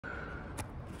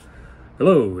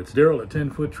Hello, it's Daryl at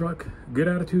 10-Foot Truck, Good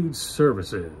Attitude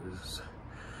Services.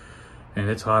 And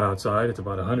it's hot outside, it's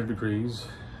about 100 degrees.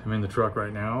 I'm in the truck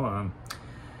right now.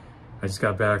 I just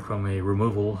got back from a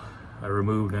removal. I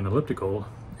removed an elliptical,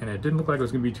 and it didn't look like it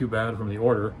was gonna be too bad from the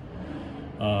order.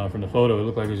 From the photo, it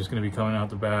looked like it was just gonna be coming out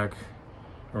the back,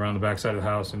 around the back side of the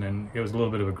house, and then it was a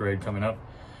little bit of a grade coming up,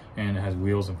 and it has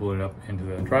wheels and pulling it up into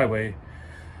the driveway.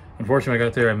 Unfortunately, I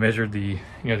got there, I measured the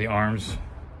arms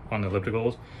on the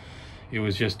ellipticals. It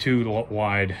was just too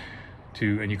wide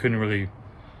and you couldn't really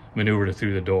maneuver it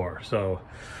through the door. So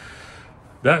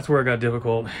that's where it got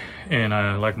difficult. And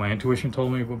like my intuition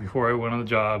told me before I went on the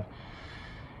job,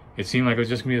 it seemed like it was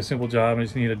just gonna be a simple job. I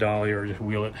just need a dolly or just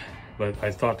wheel it. But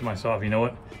I thought to myself, you know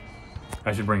what?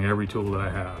 I should bring every tool that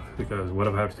I have, because what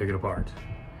if I have to take it apart?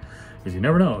 Because you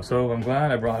never know. So I'm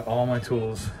glad I brought all my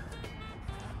tools.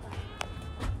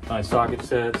 My socket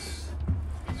sets,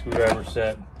 screwdriver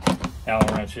set,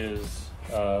 Allen wrenches,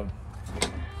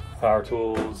 power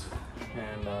tools,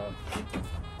 and my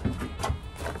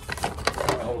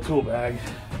whole tool bag.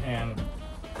 And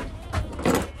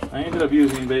I ended up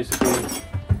using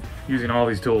all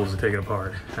these tools to take it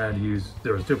apart. I had to use,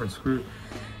 there was different screws.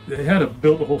 They had to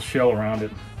build a whole shell around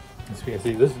it. As you can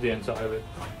see, this is the inside of it.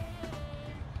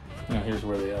 Now here's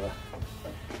where the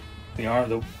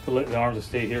arms that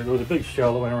stay here. There was a big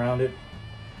shell that went around it,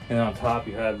 and then on top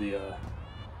you had the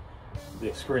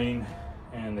screen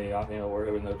and the where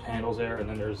the handles there, and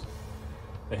then there's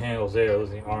the handles there. Those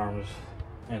are the arms,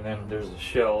 and then there's the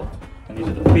shell, and these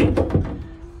are the feet.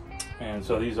 And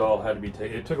so these all had to be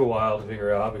taken. It took a while to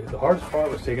figure out, because the hardest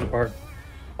part was taking apart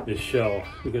this shell,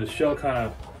 because the shell kind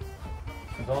of,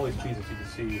 there's all these pieces you can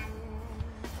see.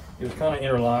 It was kind of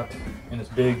interlocked in this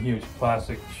big, huge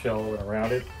plastic shell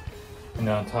around it, and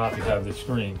then on top you have the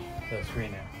screen, that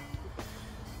screen there.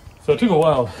 So it took a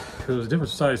while, because it was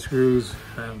different size screws,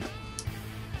 and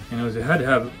it had to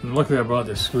have. And luckily, I brought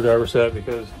this screwdriver set,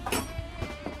 because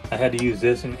I had to use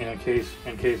this in case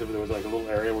if there was like a little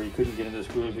area where you couldn't get into the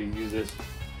screws. You use this,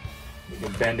 you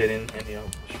can bend it in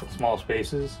small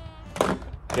spaces.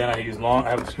 Then I use I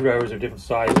have screwdrivers of different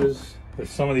sizes,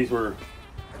 because some of these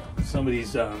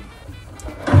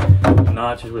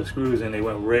notches with screws, and they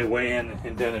went way in,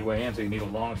 indented way in, so you need a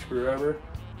long screwdriver.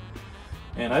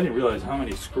 And I didn't realize how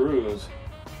many screws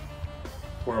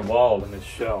were involved in this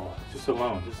shell, just the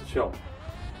shell.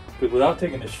 But without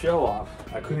taking the shell off,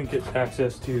 I couldn't get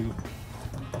access to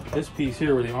this piece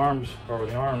here where the arms are.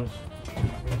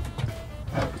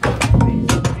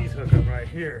 These hook up right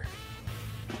here.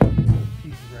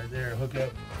 Pieces right there hook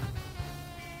up.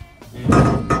 And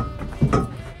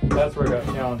that's where it got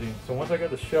challenging. So once I got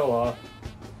the shell off,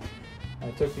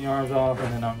 I took the arms off,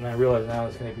 and then I realized now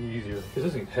it's going to be easier, because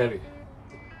this thing's heavy.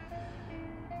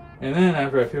 And then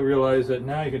after I realized that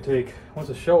now you can take, once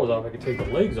the shell was off, I could take the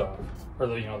legs off, or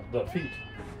the feet.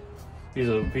 These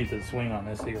are the feet that swing on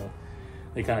this. They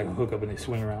kind of hook up and they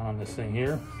swing around on this thing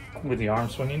here with the arm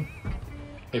swinging,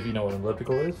 if you know what an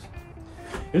elliptical is.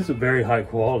 It's a very high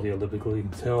quality elliptical, you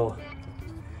can tell.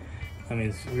 I mean,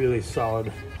 it's really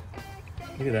solid.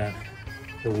 Look at that.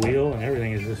 The wheel and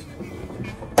everything is just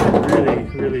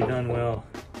really done well.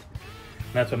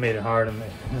 And that's what made it hard and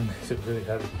makes it really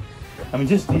heavy. I mean,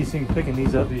 just these things, picking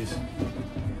these up, you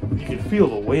can feel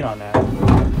the weight on that.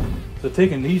 So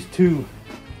taking those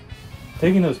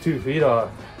 2 feet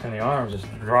off and the arms just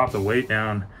dropped the weight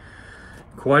down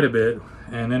quite a bit.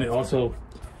 And then it also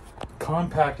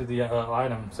compacted the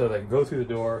item so that it could go through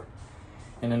the door.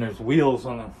 And then there's wheels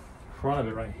on the front of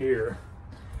it right here.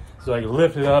 So I could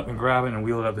lift it up and grab it and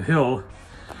wheel it up the hill.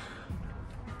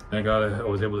 And I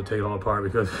was able to take it all apart,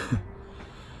 because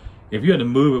if you had to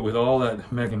move it with all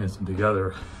that mechanism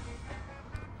together,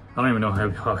 I don't even know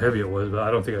how heavy it was, but I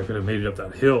don't think I could have made it up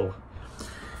that hill,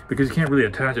 because you can't really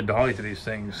attach a dolly to these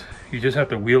things. You just have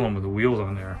to wheel them with the wheels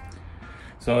on there.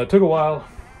 So it took a while.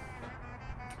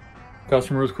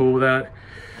 Customer was cool with that.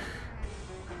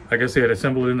 I guess they had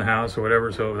assembled it in the house or whatever,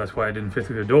 so that's why I didn't fit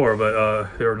through the door, but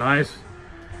they were nice.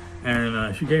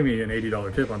 And she gave me an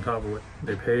 $80 tip on top of what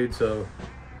they paid, so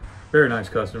very nice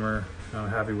customer. I'm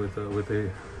happy with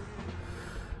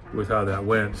how that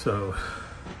went. So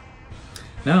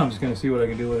now I'm just gonna see what I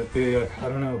can do with it. I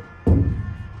don't know.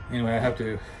 Anyway, I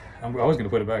was gonna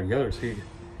put it back together. See,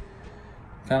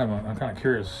 I'm kind of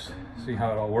curious to see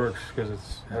how it all works, because it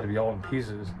had to be all in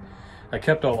pieces. I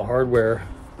kept all the hardware,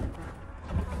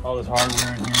 all this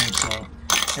hardware in here, so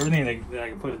everything that I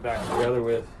can put it back together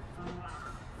with.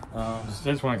 I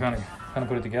just want to kind of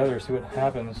put it together, see what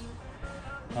happens.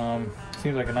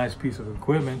 Seems like a nice piece of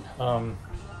equipment. But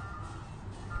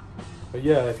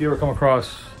yeah, if you ever come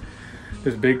across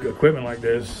this big equipment like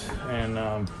this, and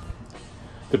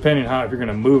depending how, if you're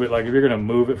gonna move it, like if you're gonna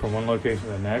move it from one location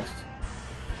to the next,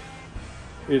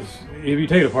 if you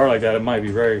take it apart like that, it might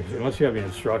be very, unless you have the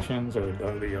instructions or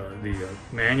the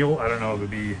manual, I don't know if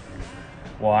it'd be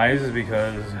wise,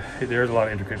 because there's a lot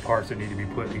of intricate parts that need to be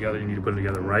put together. You need to put it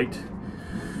together right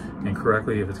and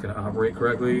correctly if it's going to operate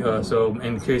correctly. So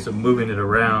in case of moving it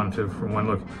around from one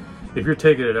look, if you're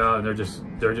taking it out and they're just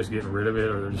getting rid of it,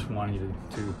 or they're just wanting you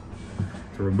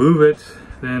to remove it,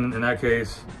 then in that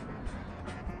case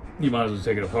you might as well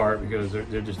take it apart, because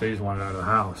they just want it out of the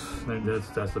house.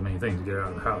 That's the main thing, to get it out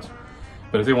of the house.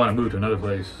 But if they want to move to another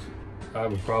place, I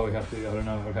would probably have to, I don't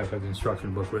know, I'd have to have the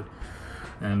instruction booklet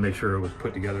and make sure it was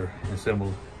put together and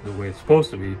assembled the way it's supposed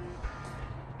to be.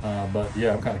 But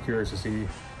yeah, I'm kind of curious to see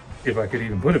if I could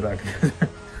even put it back together,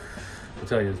 to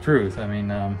tell you the truth. I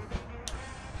mean,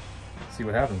 see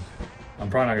what happens. I'm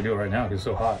probably not gonna do it right now because it's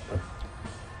so hot.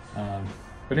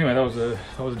 But anyway, that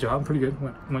was a job. Pretty good.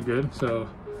 Went good. So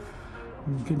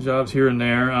good jobs here and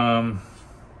there.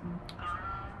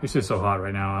 It's just so hot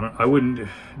right now. I wouldn't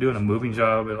doing a moving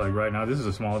job like right now. This is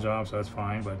a small job, so that's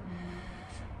fine. But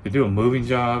to do a moving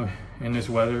job in this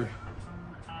weather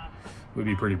would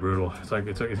be pretty brutal. It's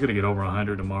gonna get over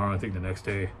 100 tomorrow, I think the next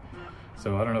day.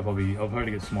 So I don't know if I'll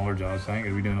probably get smaller jobs. I ain't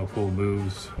gonna be doing no full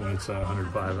moves when it's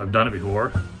 105. I've done it before.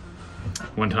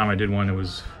 One time I did one that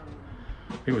was,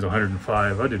 I think it was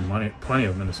 105. I did plenty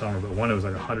of them in the summer, but one that was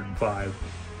like 105.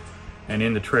 And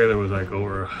in the trailer was like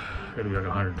over, it'd be like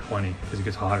 120, because it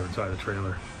gets hotter inside the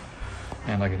trailer.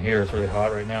 And like in here, it's really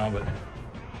hot right now, but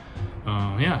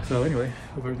yeah, so anyway,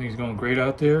 hope everything's going great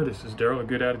out there. This is Daryl at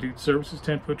Good Attitude Services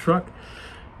 10-foot truck,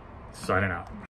 signing out.